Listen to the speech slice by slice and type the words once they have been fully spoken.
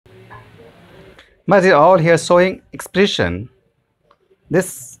But they are all here showing expression.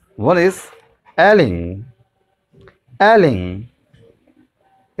 This one is ailing. Ailing.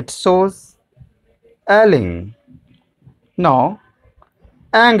 It shows ailing. Now,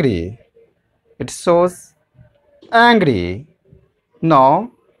 angry. It shows angry.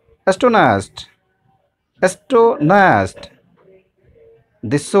 Now, astonished. Astonished.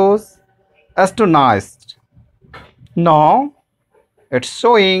 This shows astonished. Now, it's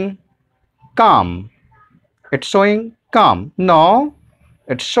showing calm. It's showing calm. Now,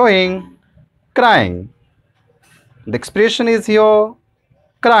 it's showing crying. The expression is here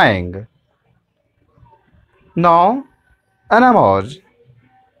crying. Now, enamored.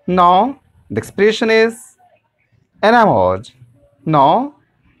 Now, the expression is enamored. Now,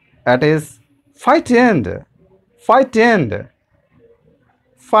 it is frightened. Frightened.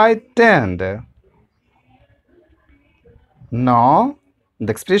 Frightened. Now,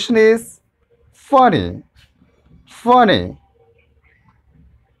 the expression is funny. Funny.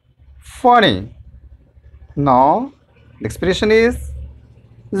 Funny. Now, the expression is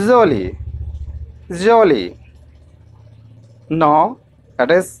jolly. Jolly. Now,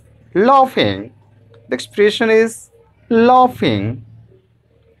 it is laughing. The expression is laughing.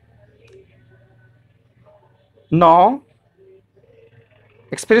 Now,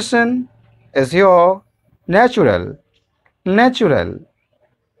 expression is your natural. Natural.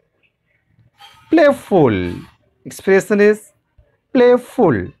 Playful. Expression is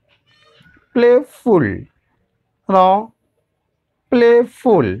playful. Playful. Now,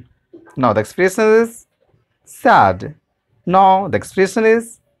 playful. Now, the expression is sad. Now, the expression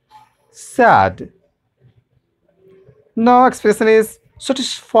is sad. Now, expression is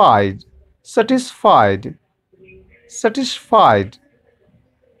satisfied. Satisfied. Satisfied.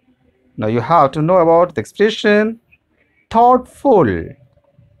 Now, you have to know about the expression thoughtful.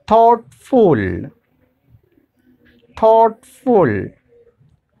 Thoughtful. Thoughtful.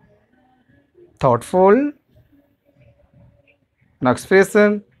 Thoughtful. Now,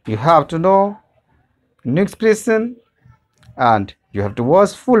 expression you have to know new expression and you have to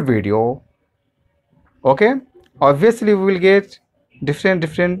watch full video. Okay, obviously we will get different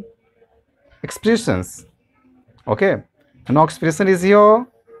expressions. Okay, now expression is here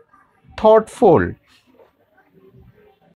thoughtful.